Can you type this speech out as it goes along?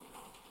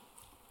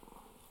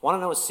Want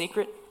to know a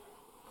secret?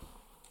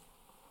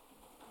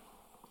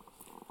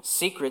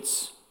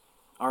 Secrets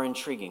are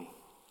intriguing.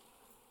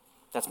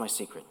 That's my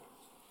secret.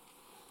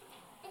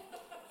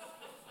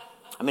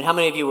 I mean, how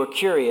many of you were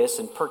curious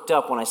and perked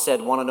up when I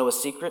said, want to know a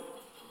secret?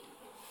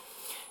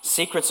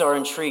 Secrets are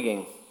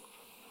intriguing.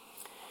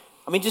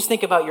 I mean, just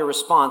think about your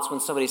response when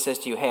somebody says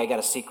to you, hey, I got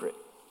a secret.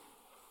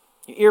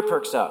 Your ear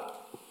perks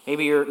up.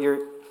 Maybe your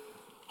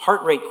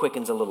heart rate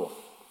quickens a little.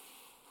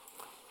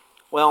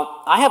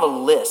 Well, I have a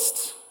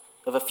list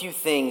of a few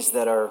things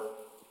that are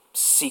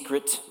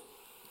secret,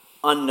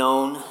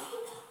 unknown,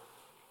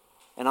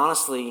 and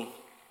honestly,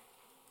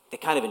 they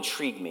kind of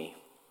intrigue me.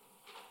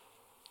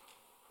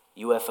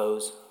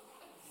 UFOs.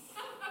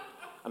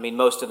 I mean,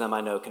 most of them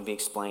I know can be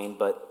explained,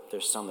 but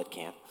there's some that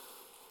can't.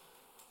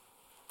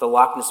 The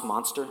Loch Ness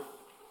Monster.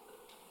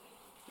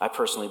 I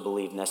personally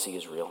believe Nessie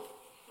is real.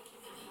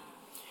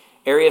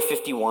 Area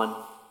 51.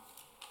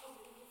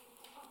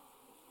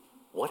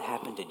 What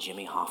happened to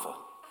Jimmy Hoffa?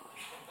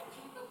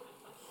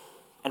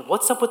 And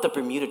what's up with the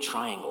Bermuda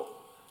Triangle?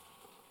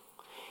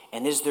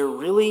 And is there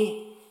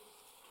really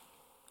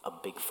a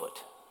Bigfoot?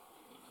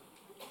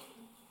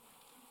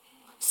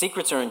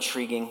 Secrets are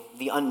intriguing.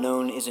 The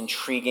unknown is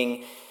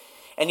intriguing.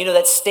 And you know,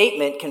 that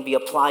statement can be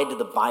applied to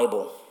the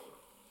Bible.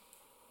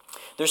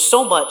 There's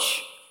so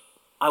much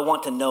I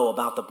want to know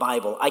about the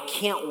Bible. I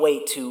can't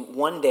wait to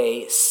one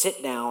day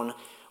sit down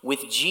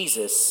with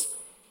Jesus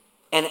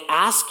and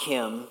ask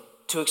him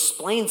to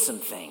explain some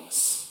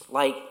things.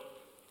 Like,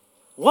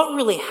 what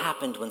really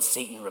happened when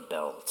Satan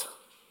rebelled?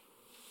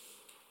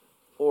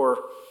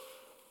 Or,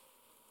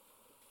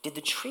 did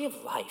the tree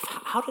of life,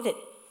 how did it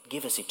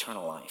give us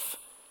eternal life?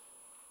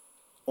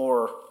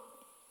 Or,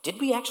 did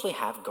we actually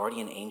have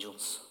guardian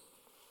angels?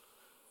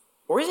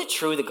 Or is it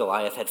true that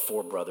Goliath had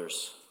 4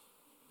 brothers?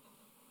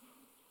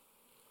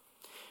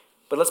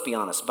 But let's be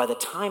honest, by the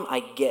time I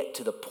get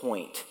to the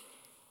point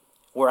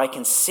where I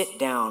can sit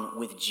down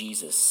with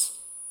Jesus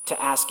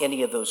to ask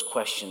any of those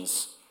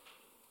questions,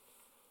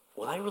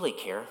 will I really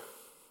care?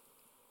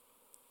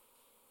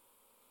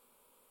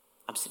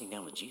 I'm sitting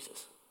down with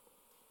Jesus.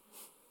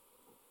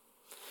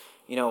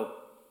 You know,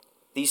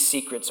 these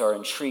secrets are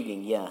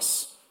intriguing,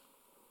 yes,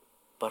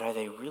 but are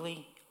they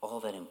really all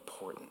that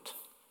important?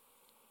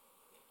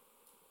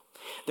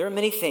 There are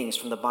many things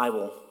from the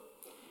Bible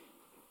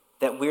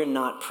that we're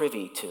not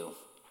privy to.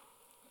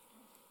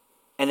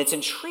 And it's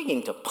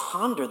intriguing to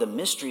ponder the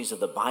mysteries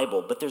of the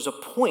Bible, but there's a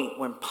point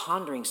when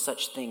pondering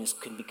such things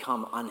can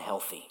become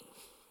unhealthy.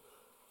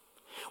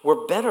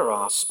 We're better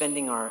off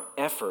spending our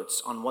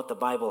efforts on what the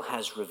Bible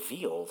has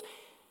revealed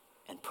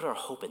and put our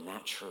hope in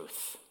that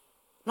truth.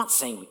 I'm not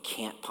saying we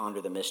can't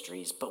ponder the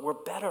mysteries, but we're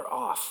better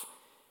off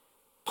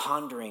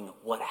pondering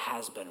what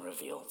has been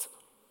revealed.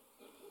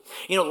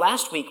 You know,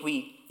 last week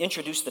we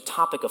introduced the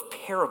topic of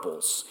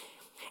parables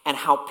and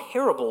how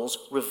parables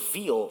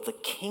reveal the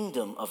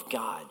kingdom of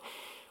God.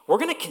 We're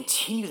going to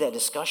continue that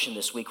discussion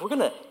this week. We're going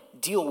to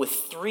deal with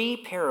 3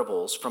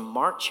 parables from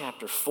Mark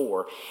chapter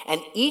 4,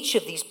 and each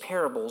of these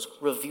parables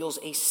reveals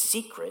a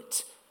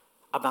secret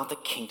about the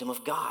kingdom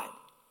of God.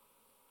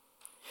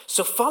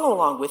 So follow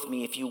along with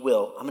me, if you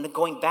will. I'm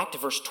going back to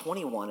verse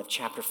 21 of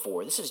chapter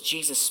 4. This is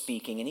Jesus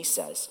speaking, and he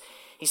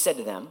said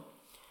to them,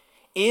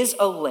 "Is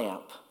a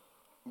lamp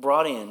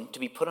brought in to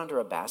be put under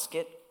a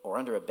basket or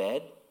under a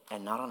bed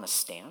and not on a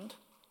stand?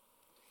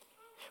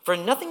 For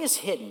nothing is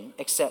hidden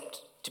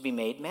except to be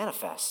made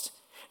manifest,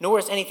 nor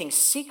is anything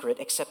secret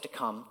except to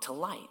come to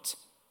light.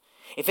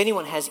 If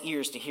anyone has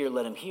ears to hear,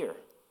 let him hear."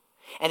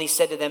 And he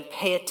said to them,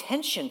 "Pay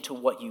attention to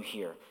what you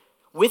hear.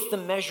 With the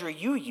measure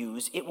you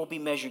use, it will be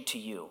measured to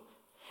you,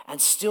 and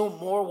still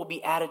more will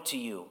be added to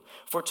you.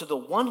 For to the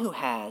one who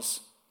has,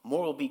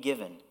 more will be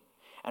given,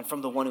 and from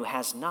the one who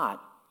has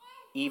not,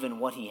 even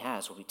what he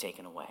has will be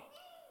taken away."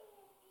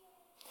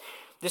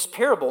 This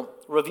parable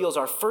reveals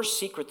our first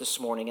secret this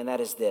morning, and that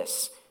is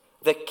this: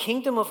 the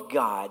kingdom of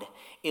God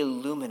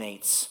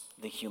illuminates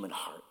the human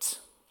heart.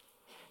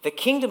 The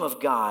kingdom of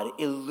God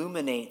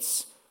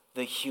illuminates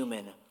the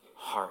human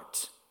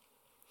heart.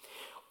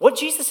 What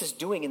Jesus is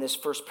doing in this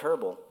first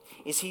parable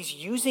is he's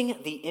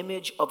using the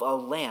image of a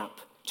lamp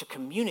to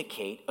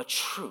communicate a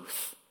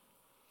truth.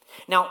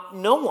 Now,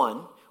 no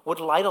one would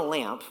light a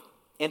lamp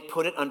and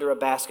put it under a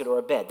basket or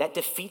a bed. That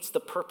defeats the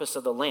purpose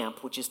of the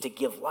lamp, which is to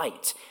give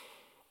light.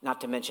 Not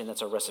to mention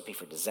that's a recipe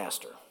for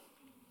disaster.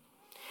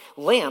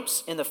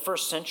 Lamps in the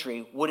first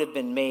century would have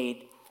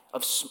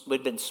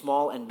been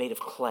small and made of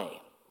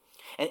clay.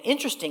 And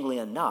interestingly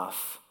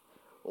enough,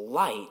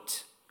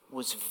 light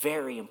was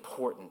very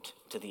important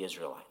to the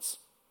Israelites,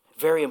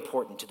 very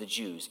important to the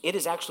Jews. It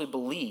is actually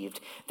believed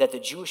that the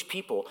Jewish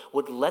people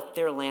would let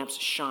their lamps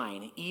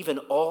shine even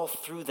all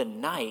through the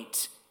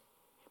night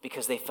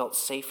because they felt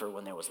safer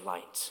when there was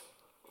light.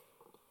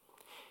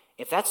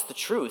 If that's the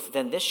truth,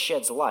 then this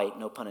sheds light,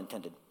 no pun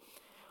intended,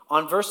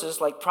 on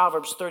verses like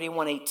Proverbs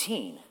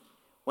 31:18,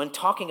 when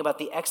talking about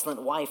the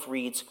excellent wife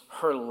reads,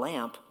 "Her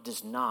lamp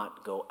does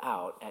not go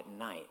out at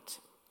night."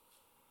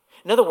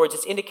 In other words,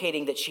 it's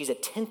indicating that she's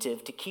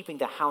attentive to keeping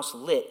the house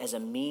lit as a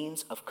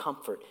means of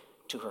comfort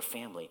to her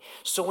family.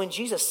 So when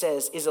Jesus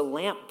says, is a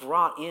lamp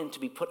brought in to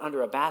be put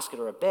under a basket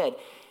or a bed,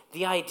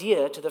 the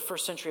idea to the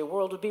first century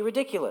world would be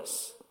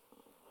ridiculous.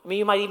 I mean,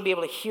 you might even be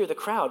able to hear the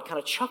crowd kind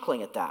of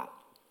chuckling at that.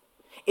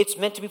 It's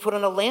meant to be put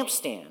on a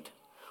lampstand.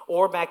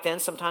 Or back then,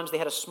 sometimes they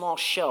had a small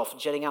shelf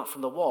jutting out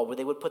from the wall where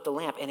they would put the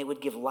lamp and it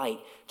would give light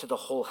to the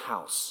whole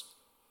house.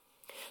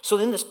 So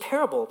in this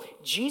parable,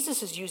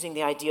 Jesus is using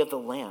the idea of the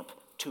lamp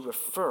to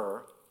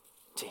refer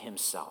to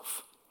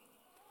himself.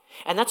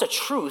 And that's a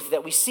truth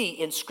that we see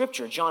in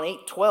Scripture. John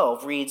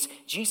 8:12 reads,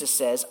 Jesus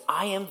says,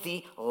 I am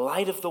the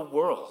light of the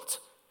world.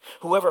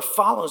 Whoever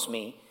follows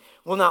me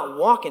will not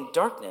walk in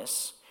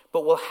darkness,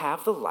 but will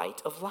have the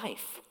light of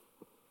life.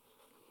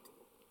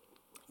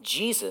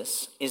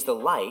 Jesus is the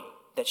light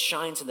that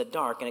shines in the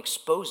dark and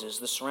exposes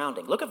the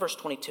surrounding. Look at verse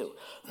 22.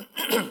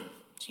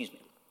 Excuse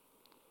me.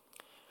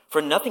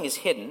 For nothing is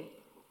hidden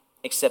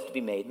except to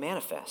be made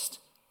manifest,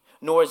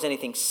 nor is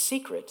anything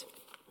secret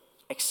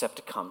except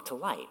to come to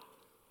light.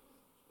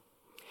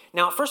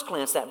 Now, at first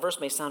glance, that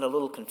verse may sound a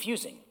little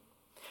confusing,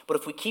 but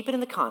if we keep it in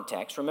the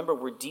context, remember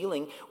we're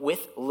dealing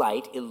with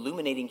light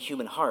illuminating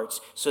human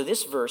hearts, so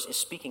this verse is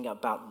speaking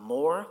about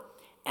more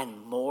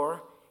and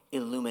more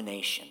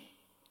illumination.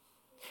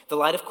 The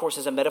light, of course,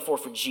 is a metaphor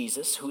for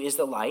Jesus, who is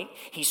the light.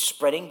 He's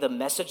spreading the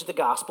message of the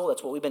gospel.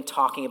 That's what we've been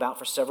talking about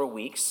for several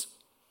weeks.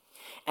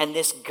 And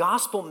this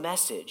gospel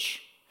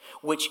message,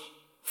 which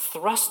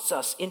thrusts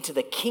us into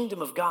the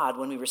kingdom of God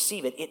when we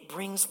receive it, it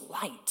brings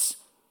light.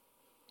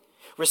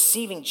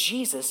 Receiving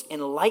Jesus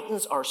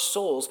enlightens our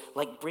souls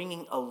like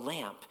bringing a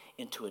lamp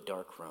into a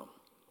dark room.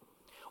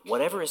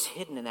 Whatever is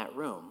hidden in that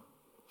room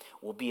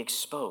will be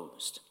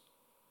exposed.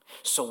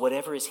 So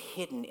whatever is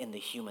hidden in the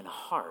human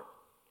heart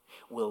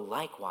will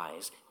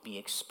likewise be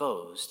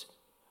exposed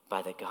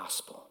by the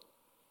gospel.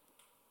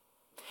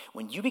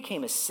 When you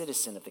became a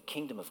citizen of the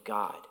kingdom of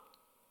God,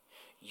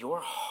 your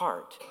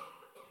heart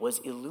was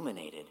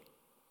illuminated,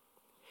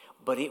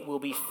 but it will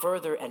be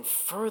further and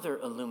further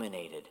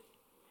illuminated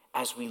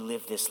as we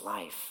live this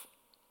life.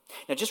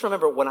 Now just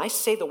remember, when I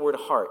say the word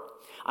heart,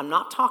 I'm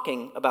not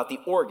talking about the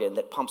organ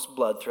that pumps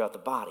blood throughout the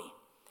body.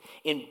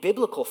 In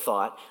biblical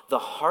thought, the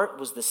heart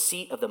was the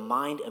seat of the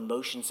mind,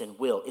 emotions, and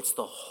will. It's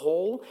the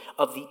whole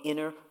of the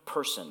inner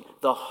person.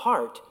 The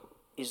heart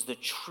is the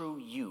true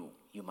you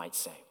might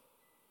say.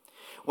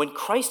 When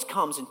Christ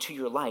comes into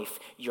your life,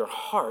 your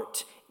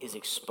heart is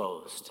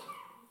exposed.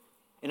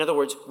 In other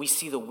words, we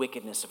see the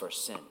wickedness of our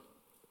sin.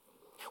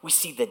 We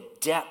see the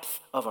depth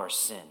of our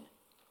sin.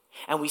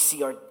 And we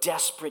see our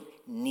desperate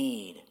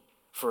need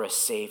for a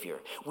Savior.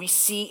 We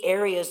see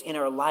areas in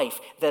our life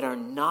that are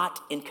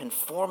not in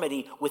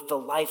conformity with the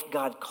life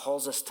God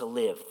calls us to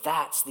live.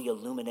 That's the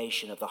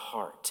illumination of the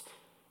heart.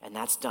 And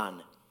that's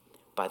done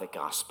by the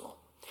gospel.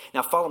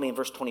 Now follow me in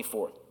verse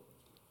 24.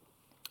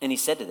 And he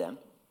said to them,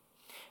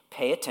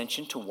 pay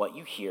attention to what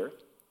you hear.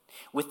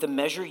 With the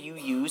measure you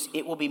use,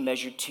 it will be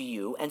measured to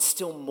you, and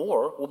still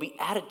more will be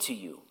added to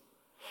you.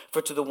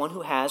 For to the one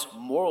who has,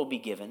 more will be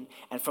given,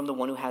 and from the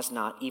one who has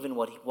not, even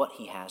what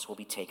he has will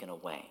be taken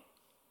away.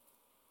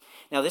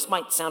 Now, this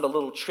might sound a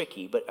little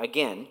tricky, but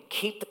again,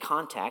 keep the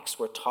context.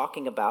 We're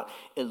talking about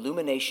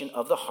illumination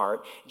of the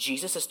heart.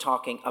 Jesus is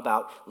talking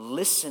about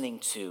listening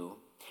to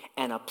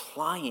and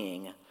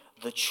applying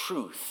the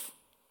truth.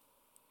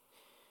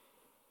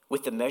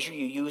 With the measure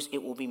you use,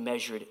 it will be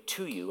measured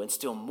to you, and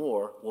still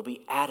more will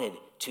be added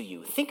to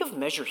you. Think of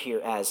measure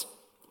here as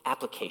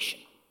application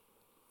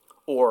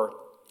or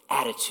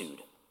attitude.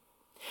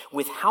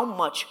 With how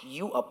much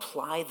you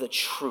apply the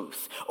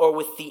truth, or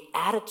with the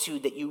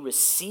attitude that you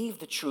receive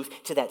the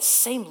truth to that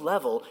same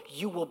level,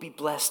 you will be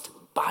blessed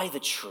by the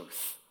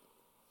truth.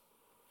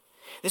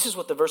 This is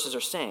what the verses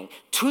are saying.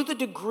 To the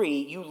degree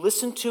you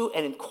listen to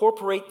and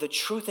incorporate the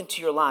truth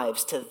into your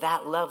lives, to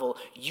that level,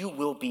 you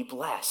will be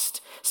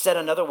blessed. Said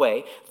another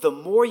way, the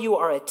more you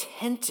are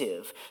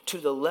attentive to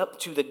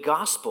the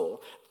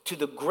gospel, to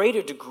the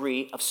greater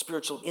degree of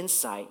spiritual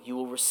insight you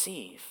will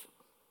receive.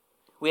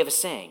 We have a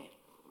saying,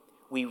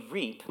 we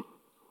reap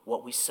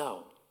what we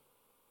sow.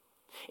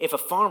 If a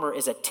farmer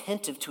is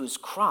attentive to his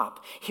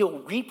crop, he'll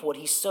reap what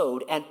he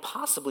sowed and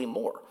possibly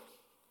more.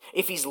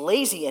 If he's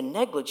lazy and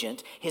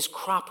negligent, his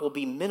crop will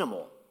be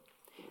minimal.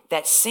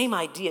 That same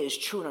idea is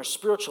true in our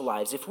spiritual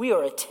lives. If we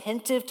are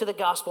attentive to the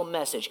gospel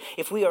message,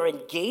 if we are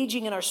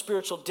engaging in our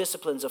spiritual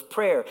disciplines of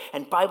prayer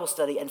and Bible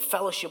study and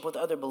fellowship with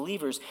other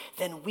believers,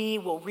 then we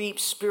will reap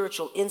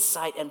spiritual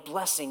insight and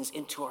blessings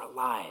into our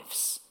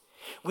lives.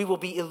 We will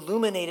be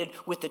illuminated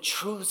with the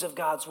truths of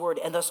God's word,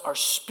 and thus our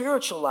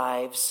spiritual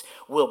lives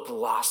will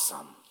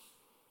blossom.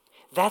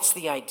 That's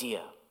the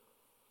idea.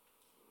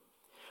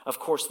 Of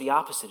course, the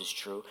opposite is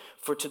true.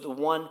 For to the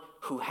one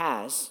who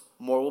has,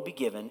 more will be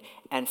given,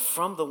 and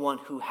from the one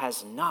who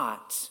has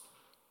not,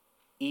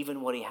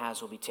 even what he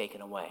has will be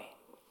taken away.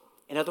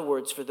 In other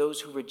words, for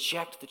those who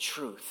reject the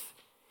truth,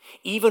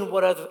 even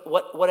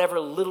whatever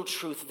little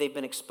truth they've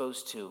been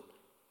exposed to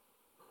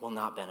will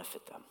not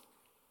benefit them.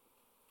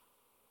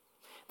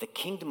 The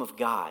kingdom of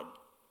God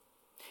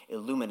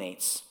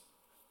illuminates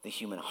the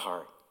human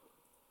heart.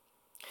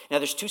 Now,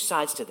 there's two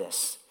sides to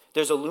this.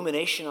 There's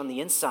illumination on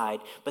the inside,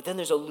 but then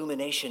there's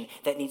illumination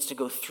that needs to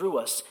go through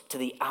us to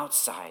the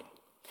outside.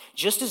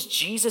 Just as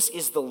Jesus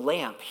is the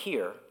lamp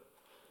here,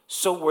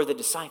 so were the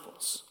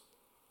disciples.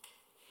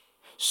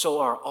 So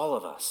are all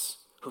of us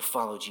who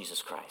follow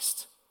Jesus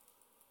Christ.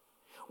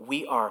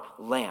 We are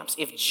lamps.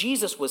 If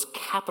Jesus was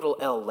capital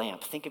L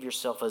lamp, think of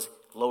yourself as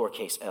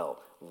lowercase l,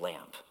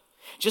 lamp.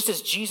 Just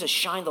as Jesus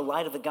shined the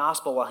light of the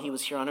gospel while he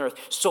was here on earth,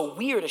 so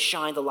we are to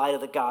shine the light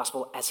of the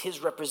gospel as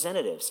his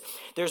representatives.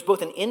 There's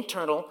both an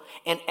internal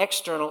and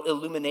external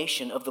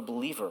illumination of the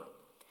believer.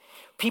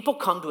 People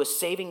come to a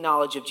saving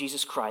knowledge of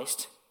Jesus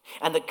Christ,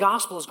 and the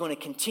gospel is going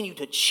to continue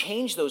to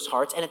change those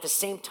hearts, and at the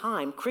same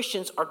time,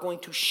 Christians are going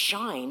to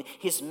shine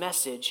his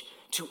message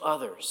to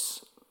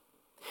others.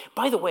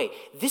 By the way,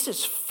 this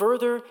is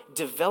further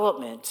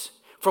development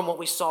from what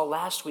we saw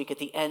last week at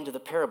the end of the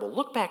parable.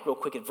 Look back real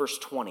quick at verse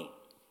 20.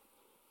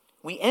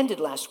 We ended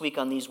last week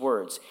on these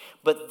words,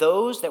 "But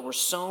those that were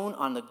sown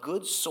on the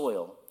good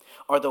soil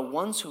are the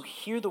ones who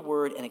hear the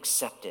word and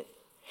accept it,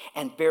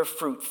 and bear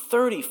fruit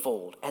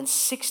 30-fold and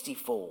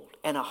 60-fold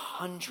and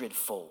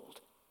 100-fold.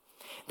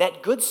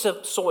 That good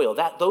soil,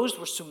 that those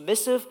were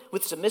submissive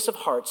with submissive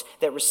hearts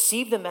that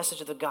receive the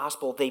message of the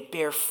gospel, they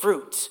bear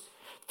fruit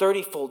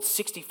 30-fold,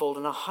 60-fold,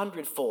 and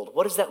 100-fold.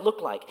 What does that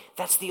look like?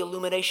 That's the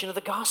illumination of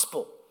the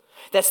gospel.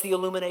 That's the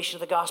illumination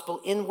of the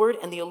gospel inward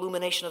and the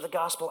illumination of the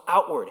gospel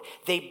outward.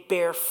 They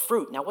bear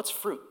fruit. Now, what's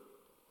fruit?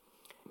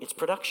 It's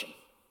production.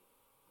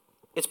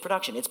 It's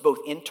production. It's both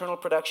internal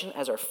production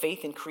as our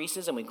faith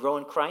increases and we grow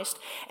in Christ,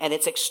 and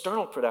it's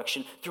external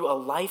production through a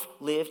life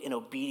lived in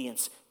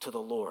obedience to the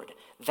Lord.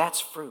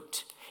 That's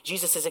fruit.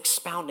 Jesus is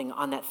expounding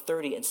on that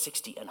 30 and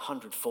 60 and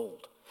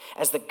 100-fold.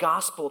 As the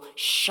gospel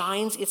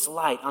shines its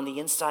light on the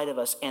inside of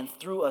us and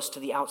through us to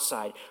the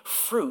outside,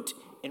 fruit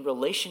in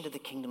relation to the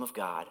kingdom of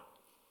God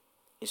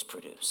is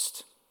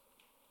produced.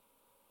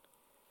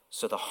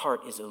 So the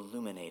heart is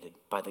illuminated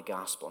by the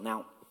gospel.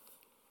 Now,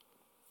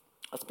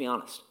 let's be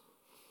honest.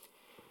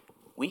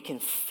 We can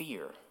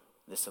fear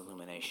this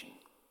illumination.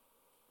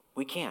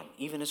 We can,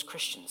 even as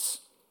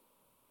Christians.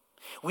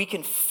 We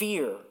can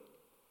fear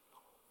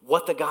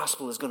what the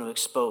gospel is going to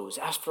expose.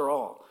 After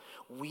all,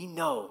 we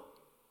know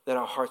that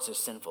our hearts are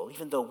sinful.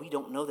 Even though we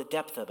don't know the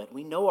depth of it,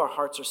 we know our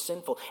hearts are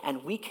sinful,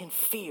 and we can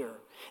fear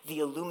the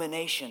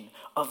illumination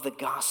of the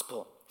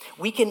gospel.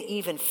 We can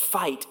even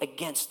fight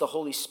against the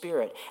Holy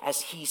Spirit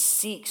as he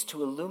seeks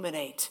to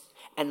illuminate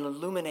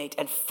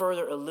and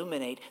further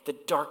illuminate the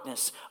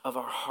darkness of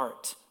our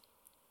heart.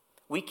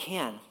 We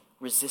can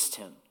resist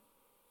him.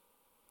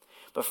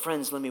 But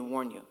friends, let me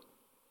warn you,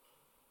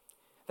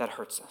 that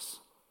hurts us.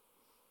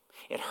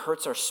 It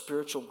hurts our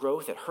spiritual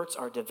growth. It hurts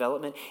our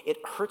development. It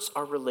hurts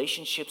our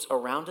relationships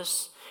around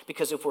us,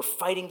 because if we're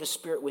fighting the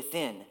Spirit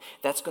within,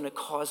 that's going to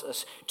cause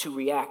us to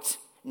react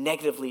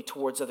negatively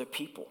towards other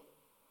people.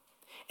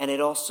 And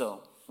it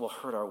also will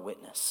hurt our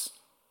witness.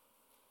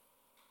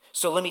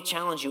 So let me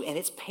challenge you, and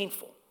it's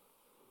painful.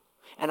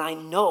 And I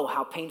know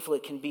how painful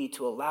it can be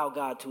to allow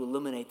God to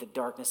illuminate the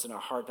darkness in our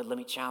heart, but let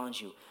me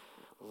challenge you,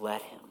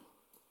 let him.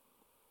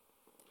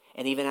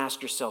 And even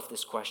ask yourself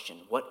this question: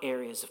 what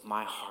areas of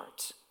my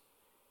heart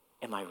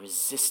am I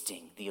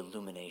resisting the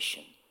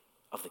illumination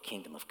of the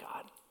kingdom of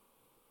God?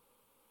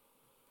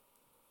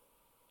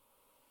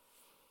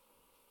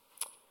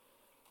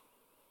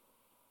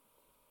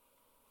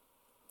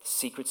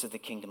 Secrets of the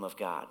kingdom of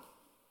God.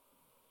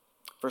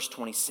 Verse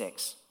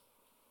 26.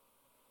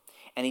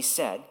 And he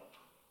said,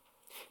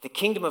 the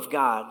kingdom of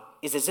God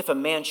is as if a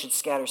man should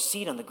scatter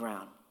seed on the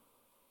ground.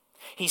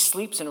 He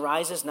sleeps and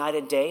rises night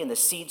and day, and the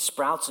seed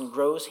sprouts and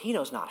grows, he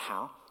knows not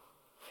how.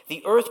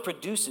 The earth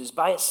produces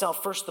by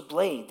itself first the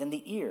blade, then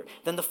the ear,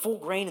 then the full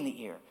grain in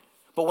the ear.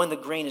 But when the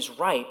grain is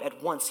ripe,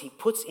 at once he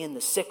puts in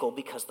the sickle,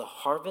 because the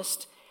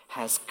harvest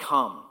has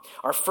come.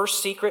 Our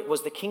first secret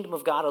was the kingdom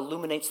of God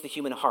illuminates the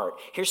human heart.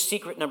 Here's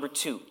secret number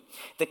 2.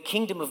 The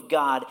kingdom of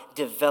God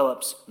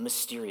develops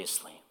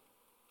mysteriously.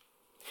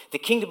 The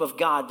kingdom of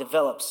God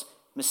develops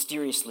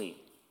mysteriously.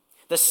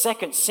 The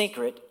second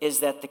secret is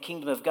that the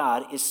kingdom of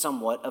God is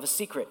somewhat of a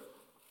secret.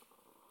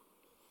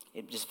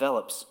 It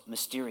develops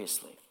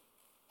mysteriously.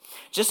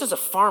 Just as a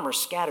farmer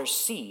scatters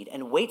seed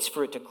and waits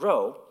for it to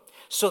grow,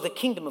 so the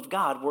kingdom of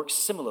God works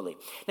similarly.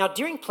 Now,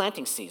 during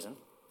planting season,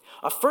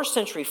 a first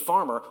century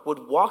farmer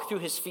would walk through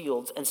his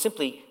fields and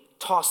simply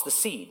toss the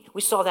seed.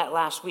 We saw that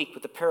last week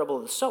with the parable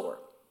of the sower.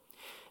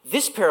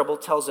 This parable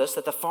tells us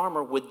that the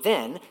farmer would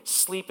then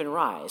sleep and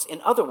rise. In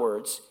other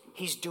words,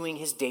 he's doing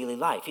his daily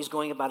life. He's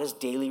going about his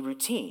daily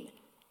routine.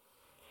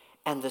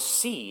 And the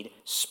seed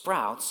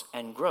sprouts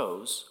and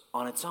grows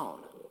on its own.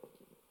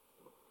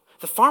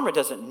 The farmer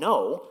doesn't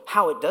know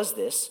how it does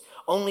this,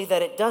 only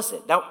that it does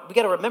it. Now, we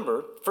got to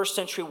remember, first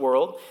century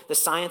world, the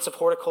science of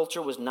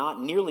horticulture was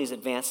not nearly as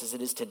advanced as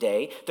it is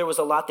today. There was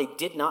a lot they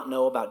did not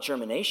know about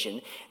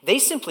germination. They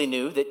simply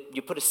knew that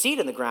you put a seed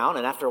in the ground,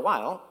 and after a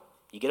while,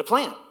 you get a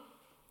plant.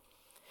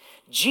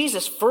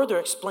 Jesus further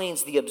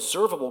explains the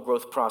observable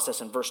growth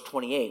process in verse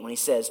 28 when he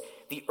says,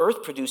 the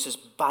earth produces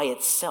by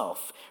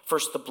itself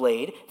first the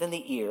blade, then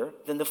the ear,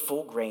 then the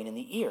full grain in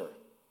the ear.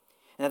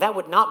 Now, that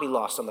would not be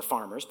lost on the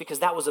farmers because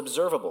that was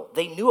observable.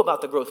 They knew about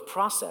the growth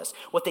process.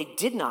 What they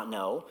did not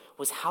know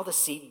was how the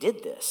seed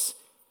did this.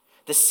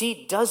 The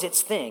seed does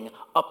its thing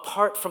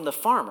apart from the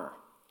farmer.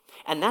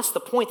 And that's the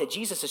point that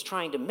Jesus is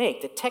trying to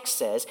make. The text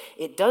says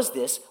it does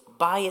this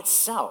by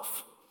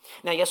itself.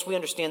 Now, yes, we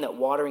understand that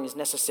watering is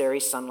necessary,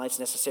 sunlight's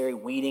necessary,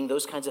 weeding,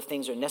 those kinds of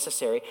things are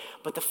necessary.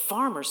 But the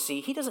farmer,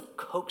 see, he doesn't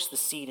coax the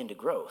seed into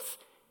growth.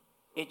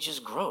 It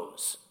just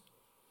grows.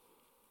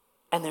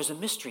 And there's a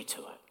mystery to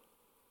it.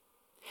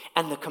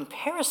 And the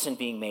comparison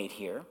being made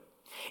here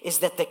is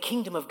that the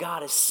kingdom of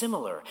God is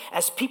similar.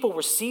 As people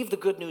receive the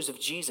good news of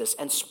Jesus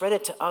and spread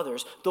it to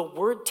others, the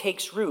word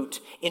takes root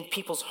in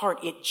people's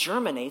heart. It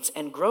germinates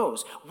and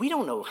grows. We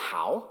don't know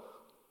how.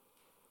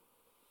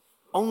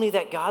 Only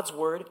that God's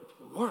word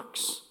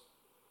works.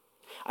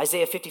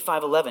 Isaiah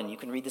 55:11, you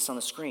can read this on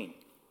the screen.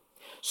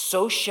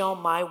 So shall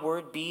my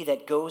word be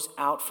that goes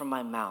out from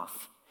my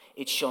mouth.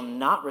 It shall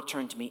not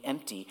return to me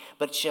empty,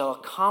 but shall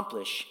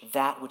accomplish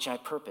that which I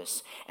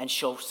purpose, and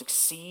shall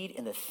succeed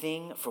in the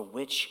thing for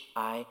which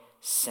I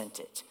sent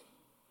it.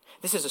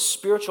 This is a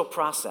spiritual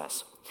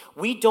process.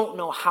 We don't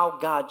know how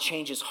God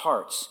changes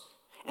hearts.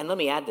 And let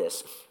me add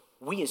this.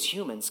 We as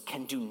humans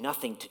can do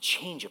nothing to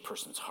change a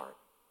person's heart.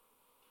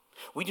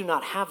 We do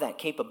not have that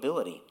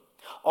capability.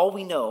 All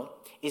we know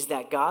is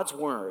that God's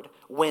word,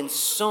 when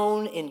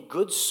sown in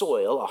good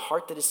soil, a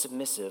heart that is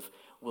submissive,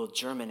 will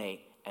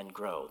germinate and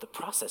grow. The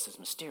process is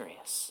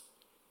mysterious,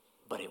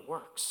 but it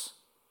works.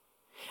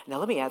 Now,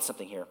 let me add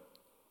something here.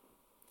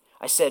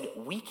 I said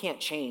we can't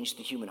change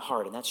the human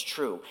heart, and that's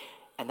true,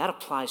 and that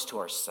applies to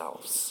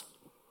ourselves.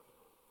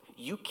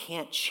 You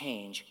can't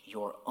change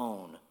your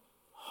own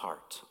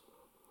heart.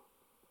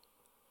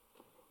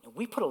 And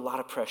we put a lot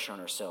of pressure on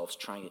ourselves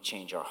trying to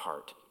change our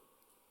heart,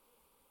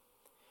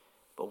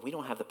 but we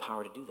don't have the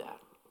power to do that.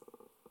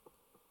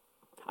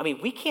 I mean,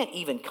 we can't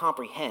even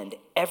comprehend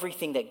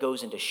everything that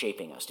goes into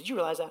shaping us. Did you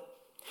realize that?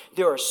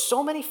 There are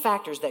so many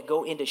factors that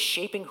go into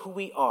shaping who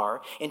we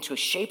are, into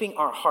shaping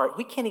our heart.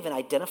 We can't even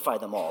identify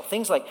them all.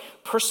 Things like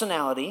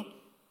personality,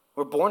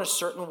 we're born a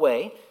certain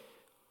way,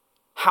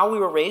 how we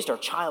were raised, our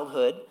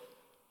childhood,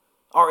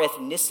 our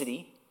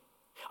ethnicity,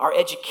 our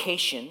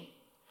education,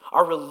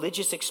 our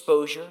religious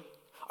exposure,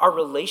 our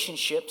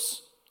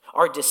relationships,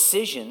 our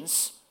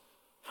decisions.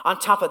 On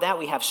top of that,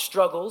 we have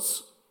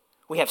struggles,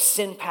 we have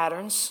sin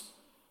patterns.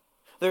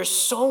 There's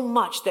so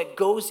much that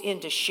goes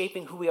into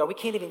shaping who we are. We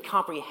can't even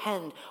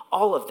comprehend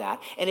all of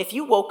that. And if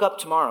you woke up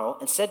tomorrow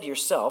and said to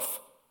yourself,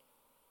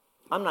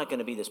 I'm not going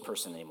to be this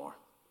person anymore.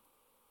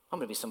 I'm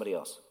going to be somebody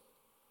else.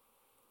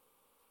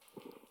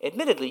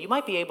 Admittedly, you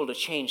might be able to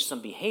change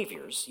some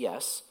behaviors,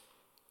 yes,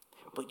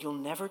 but you'll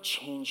never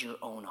change your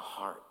own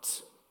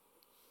heart.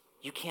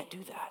 You can't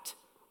do that.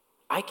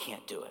 I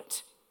can't do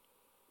it.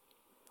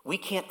 We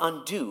can't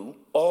undo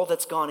all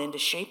that's gone into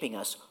shaping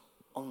us.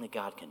 Only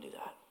God can do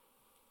that.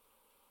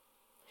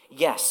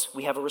 Yes,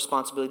 we have a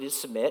responsibility to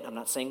submit. I'm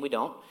not saying we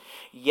don't.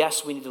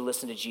 Yes, we need to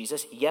listen to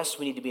Jesus. Yes,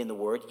 we need to be in the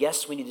Word.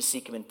 Yes, we need to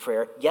seek Him in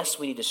prayer. Yes,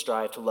 we need to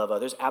strive to love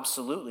others.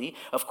 Absolutely.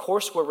 Of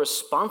course, we're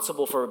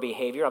responsible for our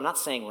behavior. I'm not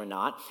saying we're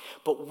not.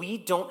 But we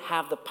don't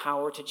have the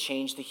power to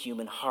change the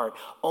human heart.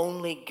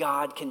 Only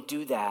God can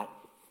do that.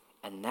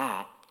 And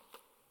that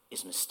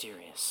is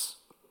mysterious.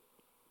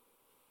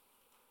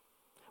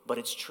 But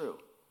it's true.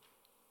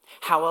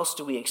 How else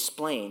do we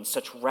explain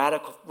such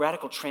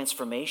radical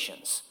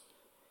transformations?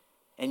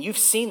 And you've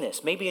seen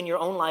this, maybe in your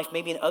own life,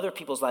 maybe in other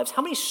people's lives.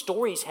 How many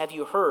stories have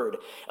you heard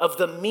of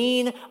the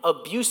mean,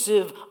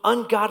 abusive,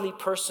 ungodly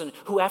person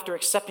who, after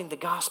accepting the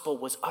gospel,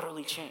 was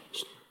utterly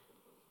changed?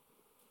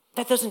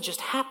 That doesn't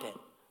just happen.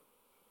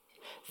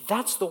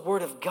 That's the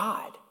word of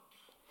God.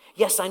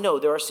 Yes, I know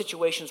there are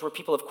situations where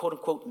people have, quote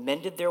unquote,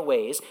 mended their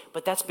ways,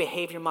 but that's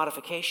behavior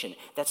modification.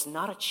 That's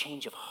not a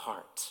change of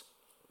heart.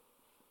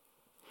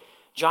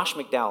 Josh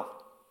McDowell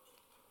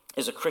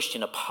is a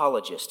Christian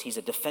apologist. He's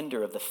a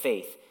defender of the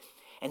faith.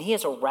 And he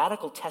has a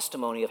radical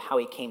testimony of how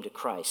he came to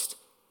Christ.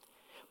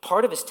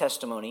 Part of his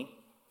testimony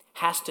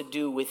has to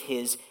do with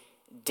his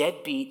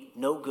deadbeat,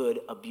 no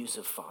good,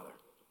 abusive father.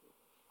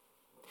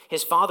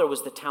 His father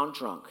was the town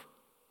drunk.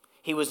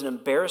 He was an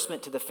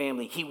embarrassment to the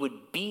family. He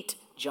would beat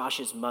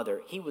Josh's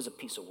mother. He was a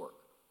piece of work.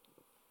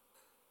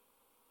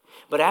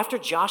 But after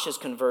Josh's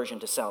conversion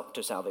to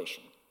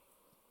salvation,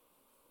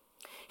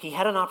 he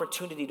had an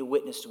opportunity to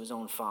witness to his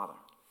own father.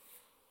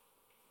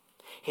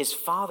 His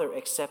father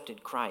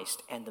accepted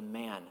Christ, and the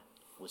man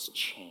was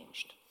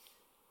changed.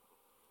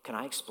 Can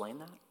I explain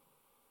that?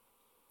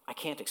 I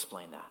can't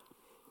explain that,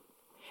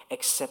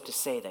 except to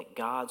say that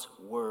God's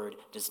word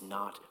does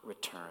not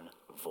return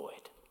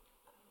void.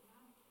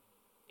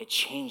 It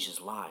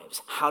changes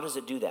lives. How does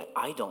it do that?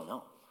 I don't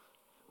know,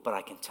 but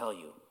I can tell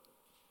you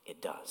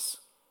it does.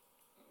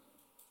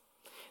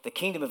 The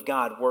kingdom of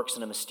God works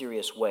in a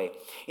mysterious way.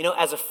 You know,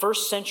 as a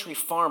first century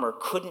farmer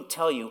couldn't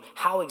tell you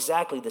how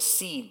exactly the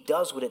seed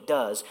does what it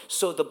does,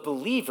 so the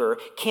believer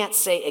can't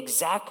say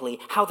exactly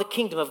how the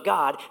kingdom of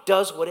God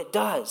does what it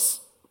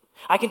does.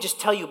 I can just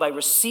tell you by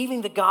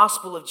receiving the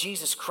gospel of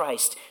Jesus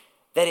Christ,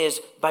 That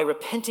is, by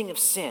repenting of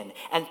sin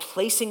and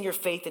placing your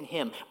faith in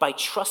him, by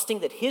trusting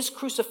that his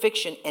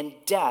crucifixion and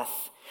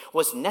death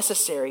was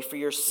necessary for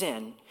your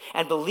sin,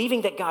 and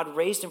believing that God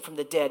raised him from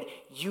the dead,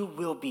 you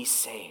will be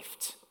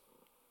saved.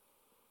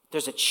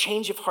 There's a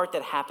change of heart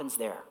that happens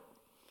there.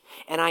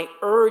 And I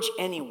urge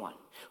anyone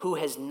who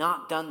has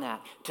not done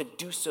that to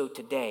do so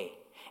today.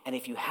 And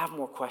if you have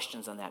more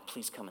questions on that,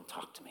 please come and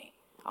talk to me.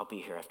 I'll be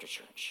here after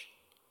church.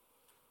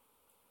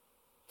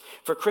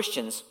 For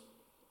Christians,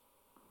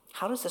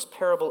 how does this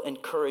parable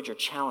encourage or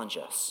challenge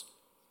us?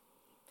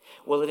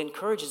 Well, it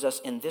encourages us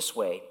in this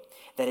way,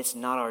 that it's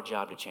not our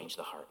job to change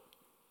the heart.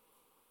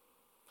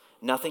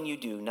 Nothing you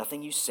do,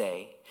 nothing you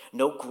say,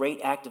 no great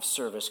act of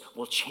service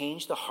will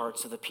change the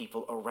hearts of the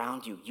people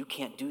around you. You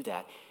can't do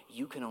that.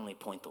 You can only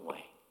point the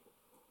way.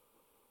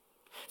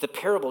 The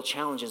parable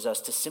challenges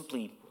us to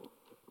simply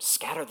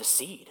scatter the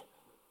seed.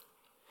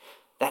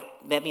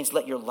 That means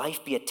let your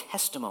life be a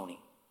testimony.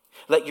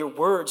 Let your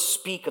words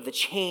speak of the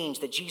change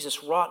that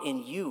Jesus wrought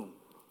in you.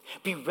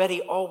 Be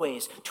ready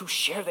always to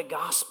share the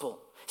gospel.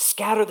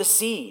 Scatter the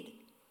seed,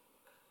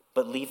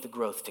 but leave the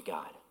growth to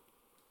God.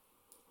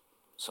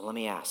 So let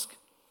me ask,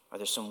 are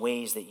there some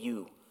ways that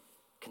you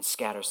can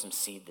scatter some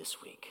seed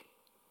this week?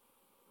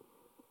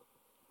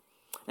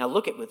 Now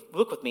look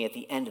with me at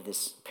the end of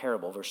this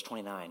parable, verse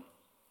 29.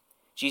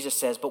 Jesus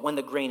says, but when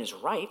the grain is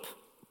ripe,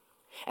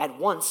 at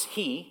once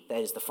he,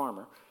 that is the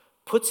farmer,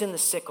 puts in the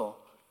sickle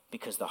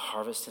because the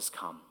harvest has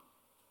come.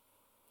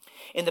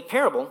 In the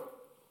parable,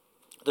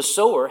 the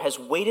sower has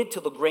waited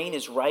till the grain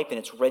is ripe and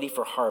it's ready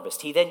for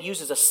harvest. He then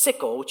uses a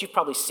sickle, which you've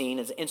probably seen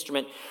as an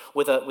instrument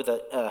with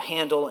a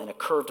handle and a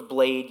curved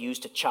blade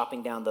used to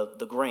chopping down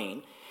the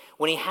grain.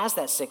 When he has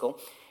that sickle,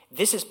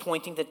 this is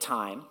pointing to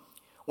time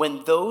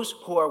when those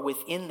who are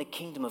within the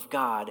kingdom of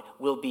God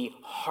will be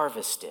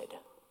harvested.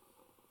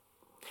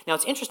 Now,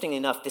 it's interesting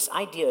enough, this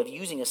idea of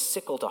using a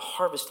sickle to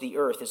harvest the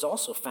earth is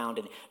also found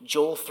in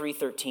Joel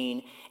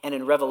 3:13 and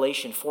in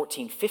Revelation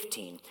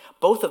 14:15.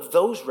 Both of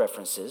those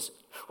references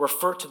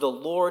refer to the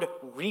Lord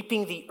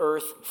reaping the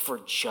earth for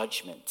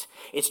judgment.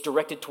 It's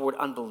directed toward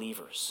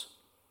unbelievers.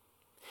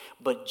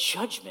 But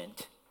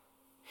judgment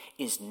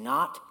is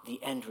not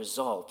the end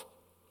result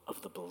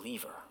of the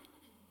believer.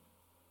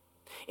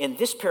 In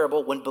this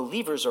parable, when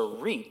believers are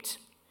reaped,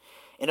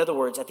 in other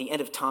words, at the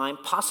end of time,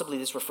 possibly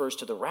this refers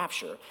to the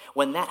rapture.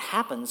 When that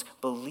happens,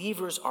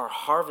 believers are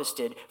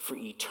harvested for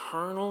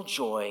eternal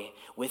joy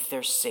with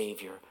their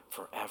Savior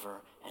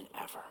forever and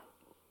ever.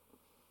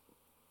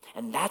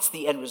 And that's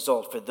the end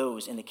result for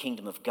those in the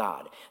kingdom of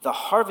God. The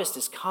harvest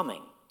is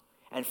coming,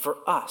 and for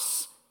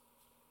us,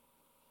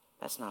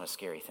 that's not a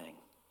scary thing.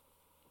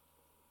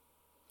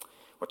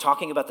 We're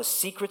talking about the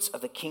secrets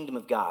of the kingdom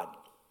of God.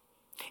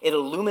 It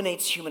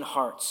illuminates human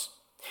hearts.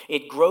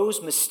 It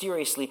grows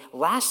mysteriously.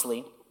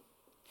 Lastly,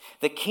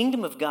 the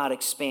kingdom of God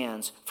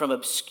expands from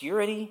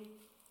obscurity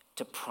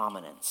to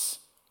prominence.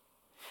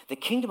 The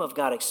kingdom of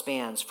God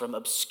expands from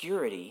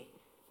obscurity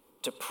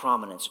to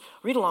prominence.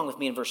 Read along with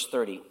me in verse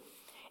 30.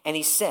 And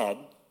he said,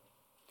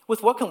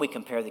 with what can we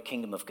compare the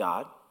kingdom of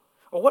God?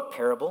 Or what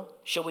parable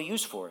shall we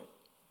use for it?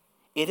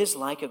 It is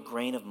like a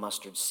grain of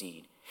mustard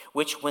seed,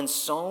 which when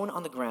sown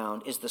on the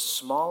ground is the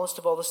smallest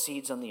of all the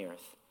seeds on the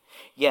earth.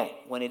 Yet,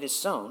 when it is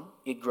sown,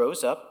 it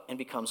grows up and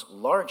becomes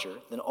larger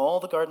than all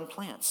the garden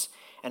plants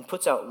and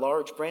puts out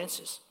large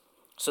branches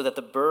so that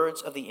the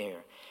birds of the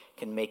air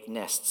can make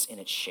nests in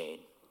its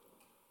shade.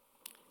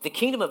 The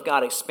kingdom of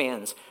God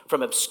expands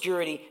from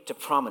obscurity to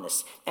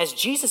prominence. As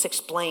Jesus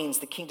explains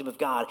the kingdom of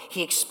God,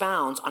 he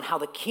expounds on how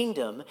the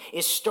kingdom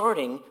is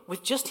starting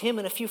with just him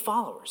and a few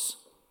followers.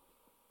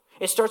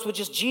 It starts with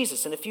just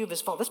Jesus and a few of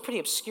his followers. That's pretty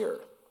obscure.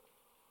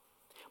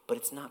 But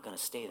it's not going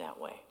to stay that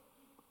way.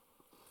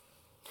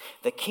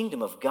 The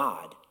kingdom of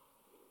God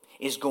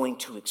is going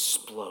to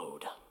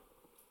explode.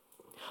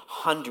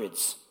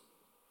 Hundreds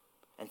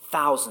and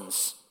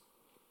thousands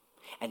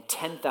and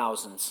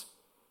 10,000s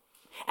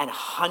and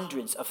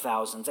hundreds of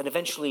thousands and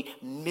eventually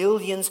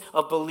millions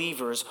of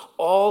believers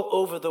all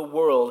over the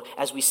world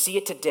as we see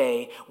it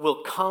today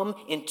will come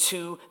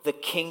into the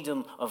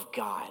kingdom of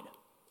God.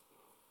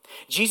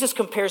 Jesus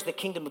compares the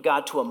kingdom of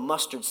God to a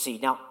mustard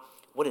seed. Now,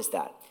 what is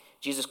that?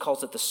 Jesus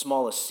calls it the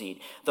smallest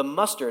seed. The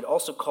mustard,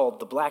 also called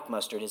the black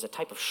mustard, is a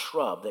type of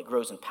shrub that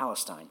grows in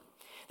Palestine.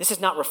 This is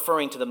not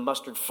referring to the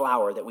mustard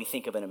flower that we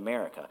think of in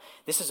America.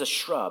 This is a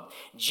shrub.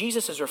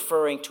 Jesus is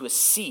referring to a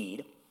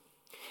seed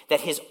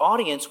that his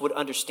audience would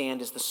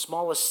understand is the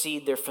smallest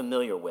seed they're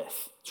familiar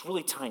with. It's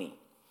really tiny.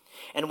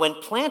 And when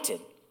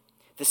planted,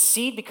 the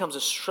seed becomes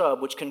a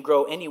shrub which can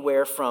grow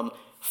anywhere from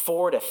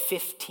 4 to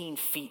 15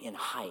 feet in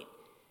height.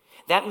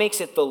 That makes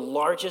it the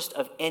largest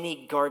of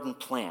any garden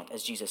plant,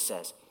 as Jesus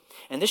says.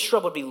 And this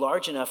shrub would be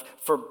large enough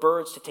for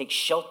birds to take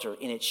shelter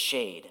in its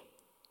shade.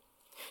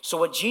 So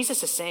what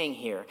Jesus is saying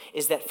here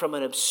is that from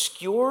an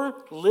obscure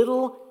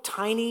little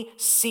tiny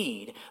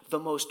seed, the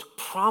most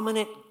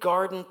prominent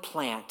garden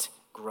plant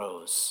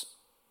grows.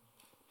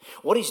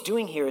 What he's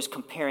doing here is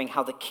comparing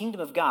how the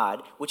kingdom of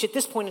God, which at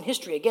this point in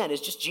history, again,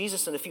 is just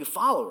Jesus and a few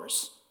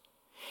followers,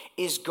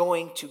 is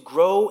going to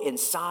grow in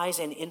size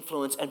and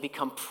influence and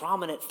become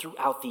prominent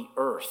throughout the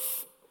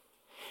earth.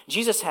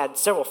 Jesus had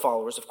several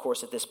followers, of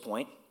course, at this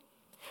point,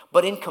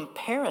 but in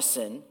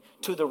comparison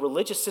to the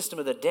religious system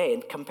of the day,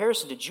 in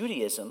comparison to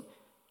Judaism,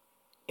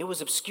 it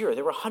was obscure.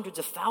 There were hundreds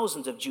of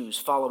thousands of Jews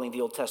following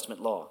the Old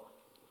Testament law.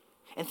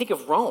 And think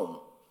of Rome,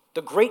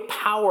 the great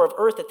power of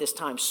earth at this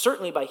time.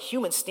 Certainly by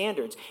human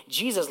standards,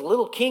 Jesus'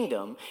 little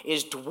kingdom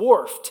is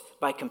dwarfed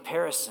by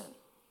comparison.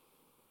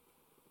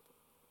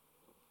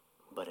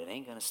 But it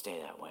ain't going to stay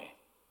that way.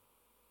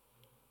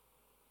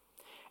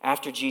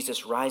 After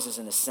Jesus rises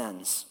and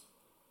ascends,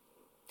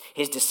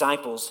 his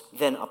disciples,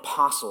 then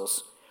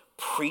apostles,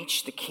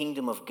 preach the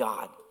kingdom of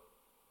God.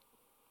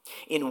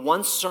 In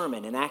one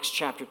sermon in Acts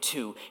chapter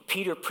 2,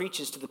 Peter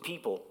preaches to the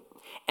people,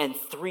 and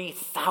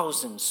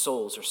 3,000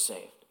 souls are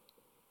saved.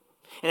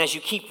 And as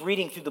you keep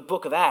reading through the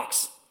book of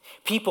Acts,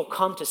 people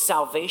come to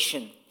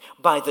salvation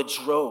by the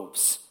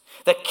droves.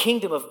 The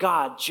kingdom of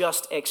God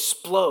just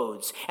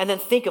explodes. And then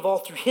think of all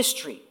through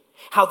history,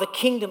 how the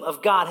kingdom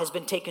of God has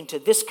been taken to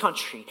this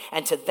country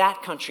and to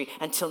that country,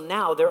 until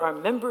now there are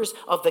members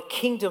of the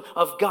kingdom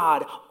of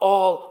God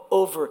all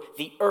over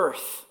the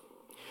earth.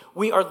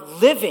 We are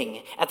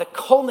living at the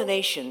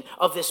culmination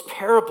of this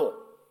parable.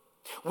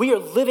 We are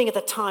living at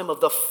the time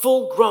of the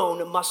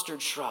full-grown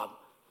mustard shrub.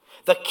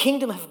 The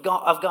kingdom of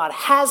God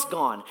has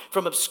gone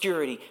from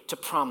obscurity to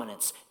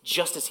prominence,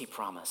 just as he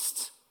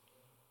promised.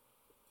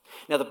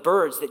 Now, the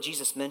birds that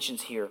Jesus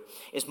mentions here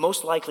is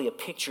most likely a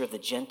picture of the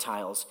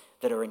Gentiles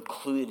that are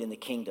included in the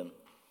kingdom.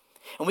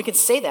 And we can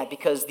say that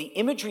because the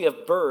imagery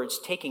of birds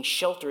taking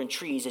shelter in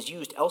trees is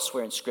used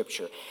elsewhere in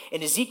Scripture.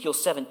 In Ezekiel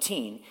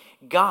 17,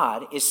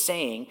 God is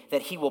saying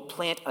that he will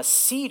plant a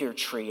cedar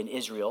tree in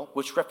Israel,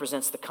 which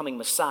represents the coming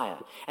Messiah.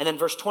 And then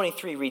verse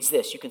 23 reads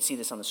this. You can see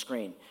this on the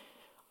screen.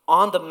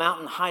 On the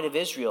mountain height of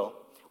Israel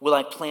will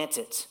I plant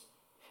it,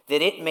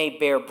 that it may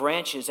bear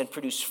branches and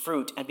produce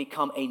fruit and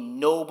become a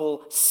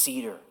noble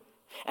cedar.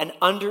 And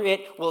under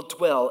it will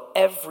dwell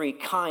every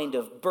kind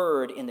of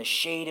bird in the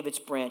shade of its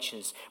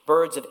branches.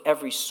 Birds of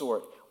every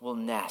sort will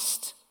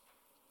nest.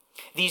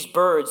 These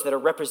birds that are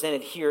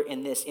represented here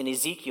in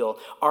Ezekiel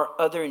are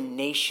other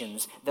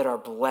nations that are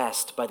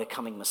blessed by the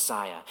coming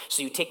Messiah.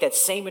 So you take that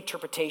same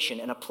interpretation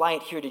and apply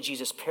it here to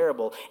Jesus'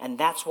 parable, and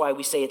that's why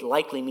we say it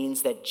likely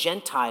means that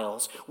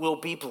Gentiles will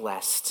be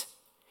blessed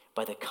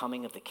by the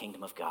coming of the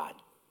kingdom of God.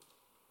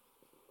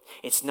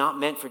 It's not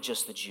meant for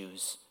just the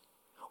Jews.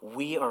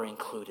 We are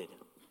included.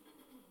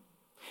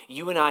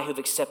 You and I who've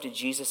accepted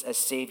Jesus as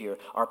Savior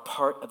are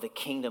part of the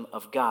kingdom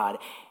of God,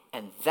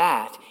 and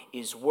that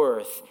is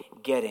worth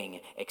getting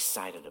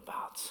excited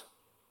about.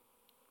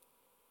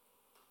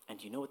 And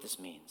do you know what this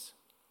means?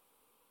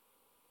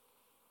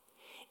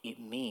 It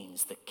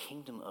means the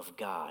kingdom of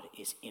God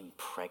is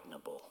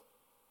impregnable.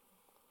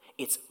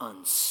 It's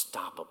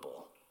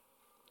unstoppable.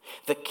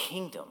 The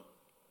kingdom,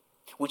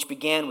 which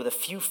began with a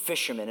few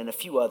fishermen and a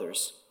few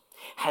others,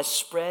 has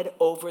spread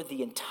over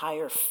the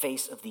entire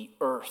face of the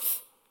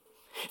earth.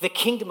 The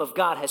kingdom of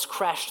God has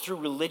crashed through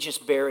religious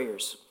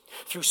barriers,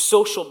 through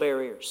social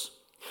barriers,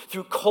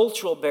 through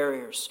cultural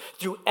barriers,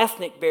 through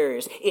ethnic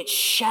barriers. It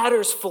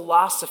shatters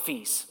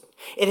philosophies.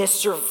 It has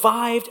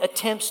survived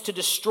attempts to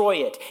destroy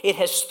it. It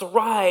has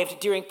thrived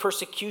during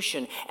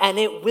persecution, and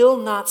it will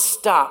not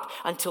stop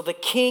until the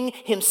King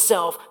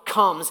himself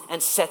comes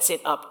and sets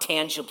it up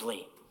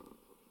tangibly.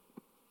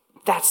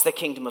 That's the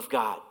kingdom of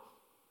God.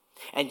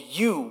 And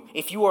you,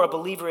 if you are a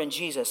believer in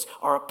Jesus,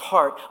 are a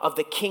part of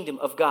the kingdom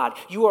of God.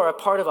 You are a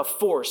part of a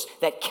force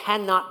that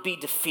cannot be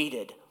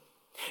defeated.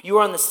 You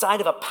are on the side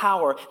of a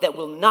power that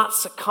will not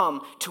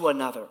succumb to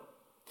another.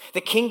 The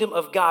kingdom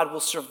of God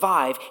will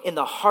survive in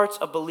the hearts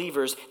of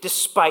believers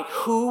despite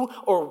who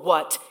or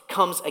what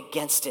comes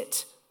against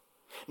it.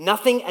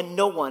 Nothing and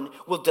no one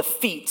will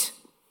defeat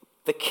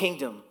the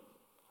kingdom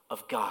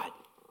of God.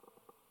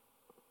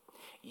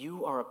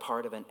 You are a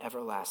part of an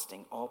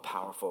everlasting,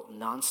 all-powerful,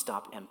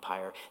 non-stop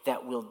empire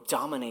that will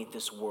dominate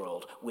this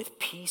world with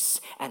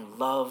peace and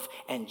love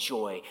and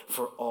joy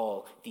for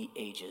all the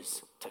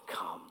ages to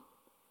come.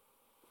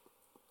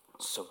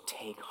 So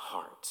take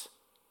heart.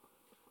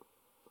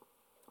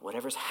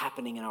 Whatever's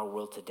happening in our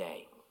world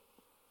today,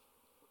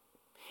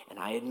 and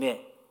I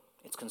admit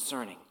it's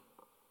concerning,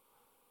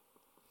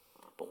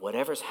 but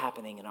whatever's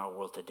happening in our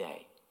world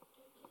today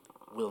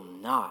will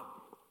not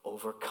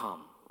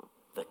overcome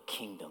the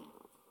kingdom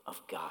of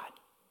God.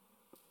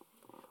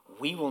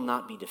 We will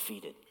not be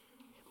defeated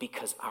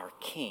because our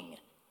King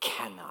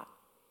cannot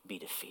be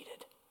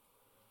defeated.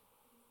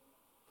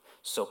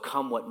 So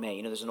come what may.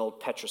 You know, there's an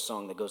old Petra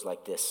song that goes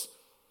like this.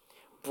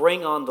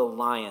 Bring on the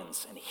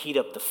lions and heat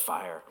up the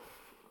fire.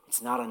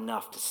 It's not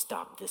enough to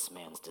stop this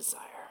man's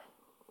desire.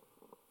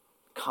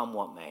 Come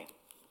what may,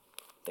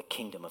 the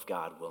kingdom of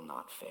God will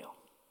not fail.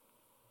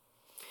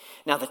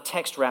 Now the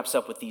text wraps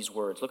up with these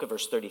words. Look at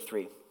verse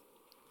 33.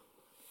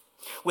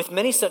 With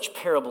many such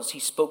parables he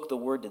spoke the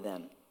word to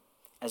them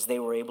as they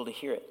were able to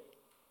hear it.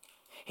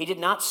 He did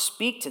not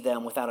speak to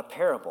them without a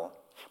parable,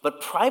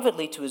 but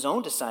privately to his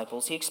own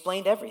disciples he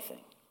explained everything.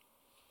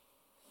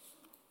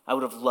 I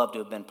would have loved to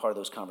have been part of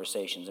those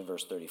conversations in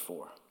verse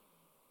 34.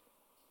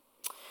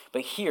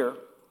 But here,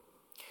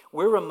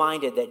 we're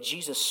reminded that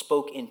Jesus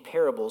spoke in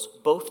parables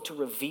both to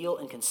reveal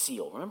and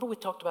conceal. Remember we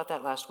talked about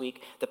that last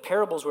week? The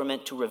parables were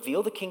meant to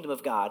reveal the kingdom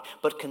of God,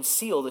 but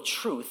conceal the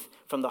truth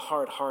from the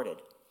hard-hearted.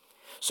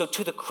 So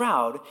to the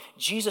crowd,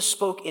 Jesus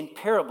spoke in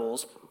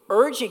parables,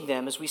 urging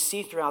them, as we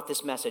see throughout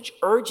this message,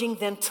 urging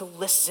them to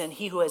listen.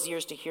 He who has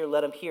ears to hear,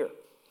 let him hear.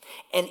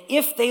 And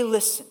if they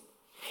listen,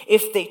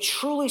 if they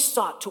truly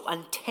sought to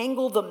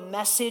untangle the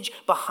message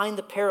behind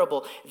the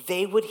parable,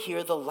 they would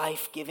hear the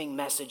life-giving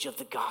message of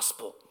the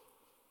gospel.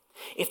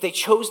 If they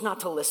chose not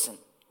to listen,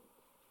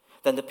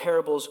 then the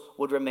parables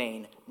would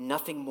remain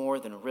nothing more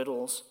than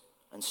riddles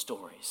and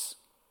stories.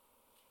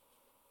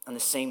 And the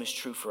same is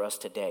true for us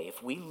today.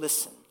 If we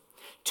listen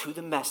to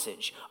the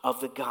message of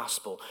the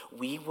gospel,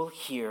 we will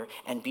hear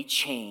and be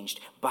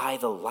changed by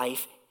the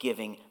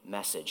life-giving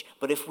message.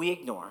 But if we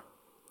ignore,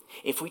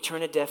 if we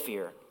turn a deaf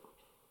ear,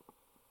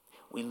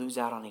 we lose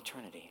out on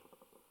eternity.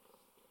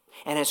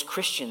 And as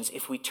Christians,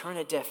 if we turn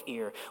a deaf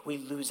ear, we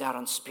lose out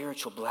on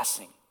spiritual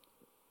blessing.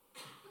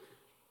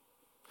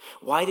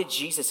 Why did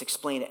Jesus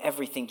explain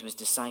everything to his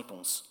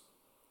disciples?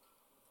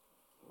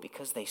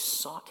 Because they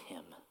sought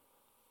him.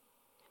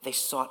 They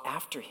sought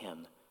after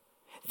him.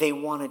 They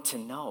wanted to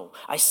know.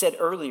 I said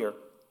earlier,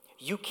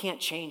 you can't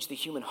change the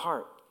human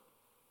heart,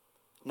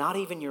 not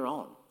even your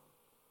own.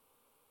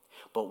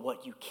 But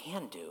what you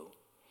can do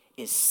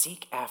is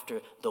seek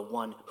after the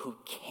one who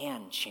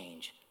can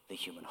change the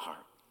human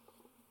heart.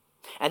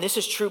 And this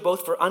is true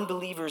both for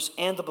unbelievers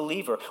and the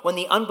believer. When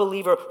the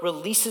unbeliever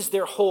releases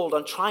their hold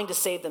on trying to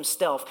save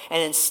themselves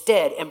and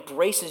instead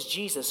embraces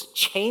Jesus,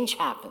 change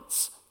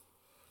happens.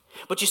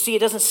 But you see, it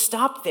doesn't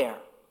stop there.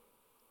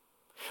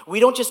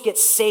 We don't just get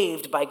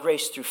saved by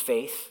grace through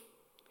faith.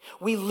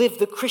 We live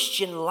the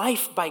Christian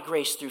life by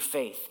grace through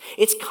faith.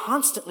 It's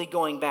constantly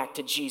going back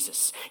to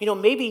Jesus.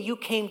 Maybe you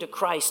came to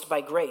Christ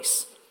by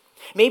grace.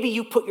 Maybe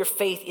you put your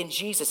faith in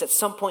Jesus at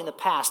some point in the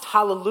past.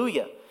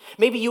 Hallelujah.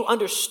 Maybe you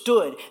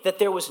understood that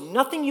there was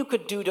nothing you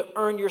could do to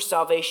earn your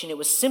salvation. It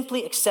was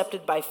simply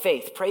accepted by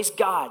faith. Praise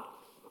God.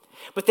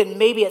 But then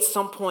maybe at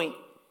some point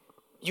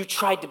you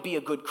tried to be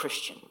a good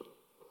Christian.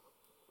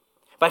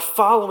 By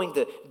following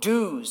the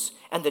do's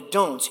and the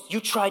don'ts,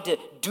 you tried to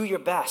do your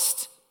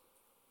best.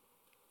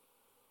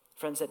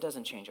 Friends, that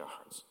doesn't change our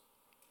hearts.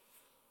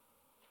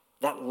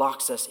 That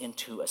locks us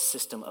into a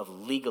system of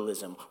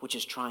legalism, which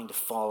is trying to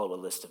follow a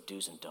list of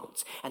do's and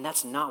don'ts. And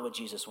that's not what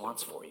Jesus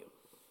wants for you.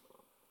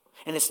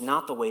 And it's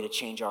not the way to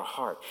change our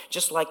heart.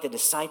 Just like the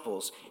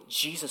disciples,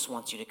 Jesus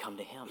wants you to come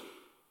to him.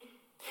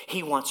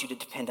 He wants you to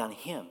depend on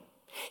him.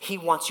 He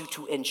wants you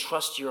to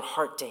entrust your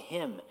heart to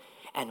him.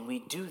 And we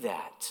do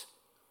that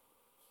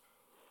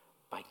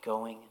by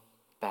going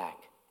back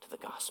to the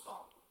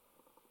gospel.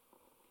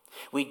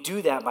 We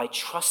do that by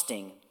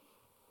trusting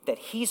that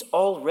he's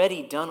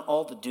already done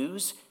all the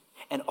do's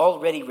and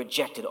already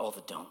rejected all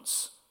the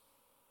don'ts.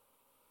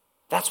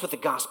 That's what the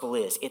gospel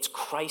is. It's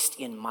Christ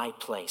in my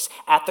place.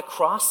 At the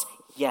cross,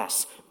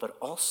 yes, but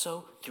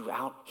also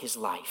throughout his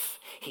life.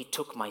 He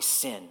took my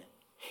sin.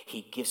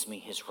 He gives me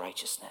his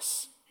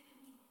righteousness.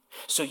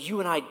 So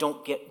you and I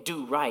don't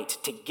do right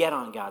to get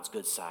on God's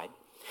good side.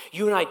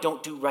 You and I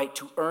don't do right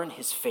to earn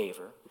his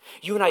favor.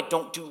 You and I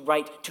don't do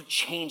right to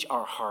change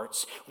our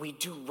hearts. We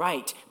do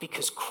right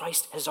because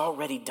Christ has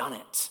already done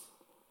it.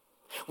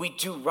 We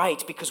do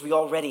right because we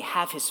already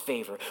have his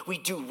favor. We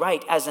do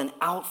right as an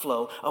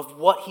outflow of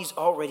what he's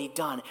already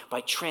done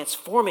by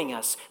transforming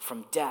us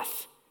from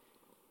death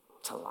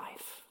to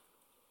life.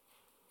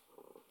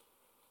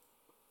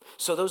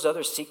 So those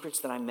other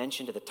secrets that I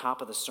mentioned at the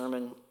top of the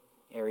sermon,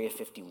 Area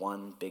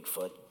 51,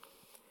 Bigfoot,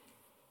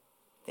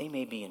 they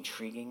may be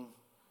intriguing,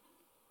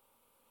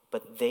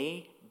 but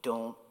they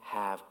don't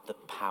have the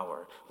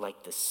power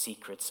like the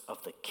secrets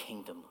of the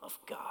kingdom of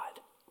God.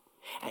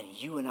 And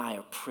you and I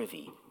are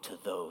privy to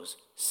those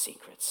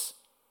secrets.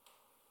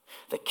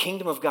 The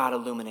kingdom of God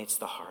illuminates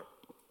the heart.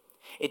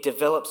 It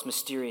develops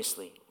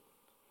mysteriously,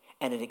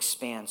 and it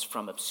expands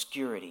from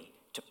obscurity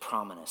to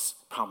prominence.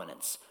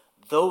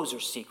 Those are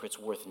secrets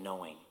worth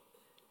knowing.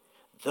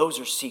 Those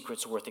are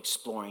secrets worth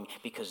exploring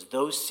because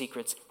those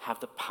secrets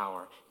have the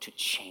power to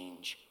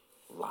change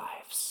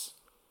lives.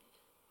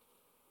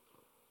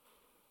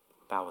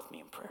 Bow with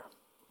me in prayer.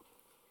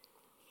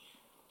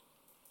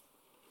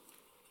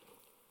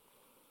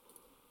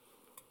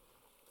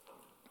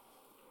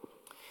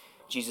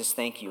 Jesus,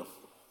 thank you.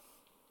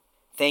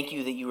 Thank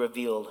you that you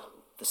revealed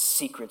the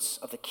secrets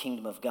of the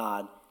kingdom of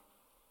God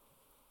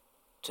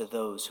to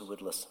those who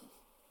would listen.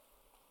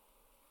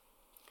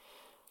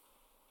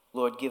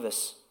 Lord, give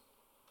us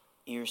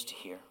ears to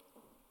hear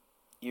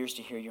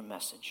your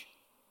message.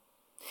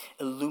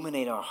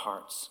 Illuminate our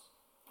hearts,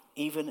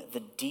 even the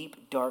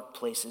deep, dark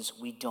places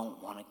we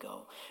don't want to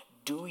go.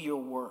 Do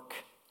your work,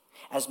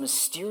 as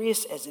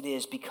mysterious as it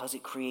is, because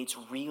it creates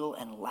real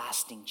and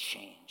lasting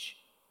change.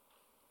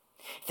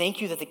 Thank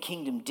you that the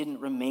kingdom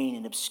didn't remain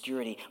in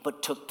obscurity,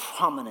 but took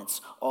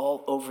prominence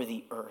all over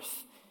the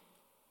earth.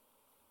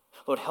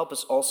 Lord, help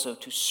us also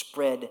to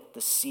spread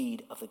the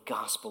seed of the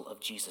gospel of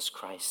Jesus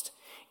Christ.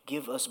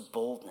 Give us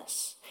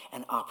boldness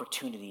and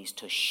opportunities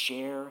to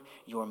share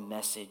your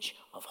message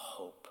of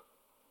hope.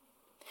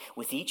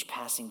 With each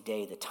passing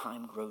day, the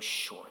time grows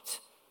short.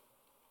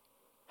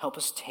 Help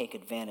us take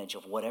advantage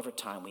of whatever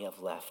time we have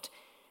left.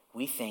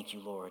 We thank you,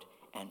 Lord,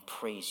 and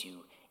praise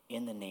you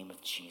in the name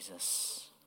of Jesus.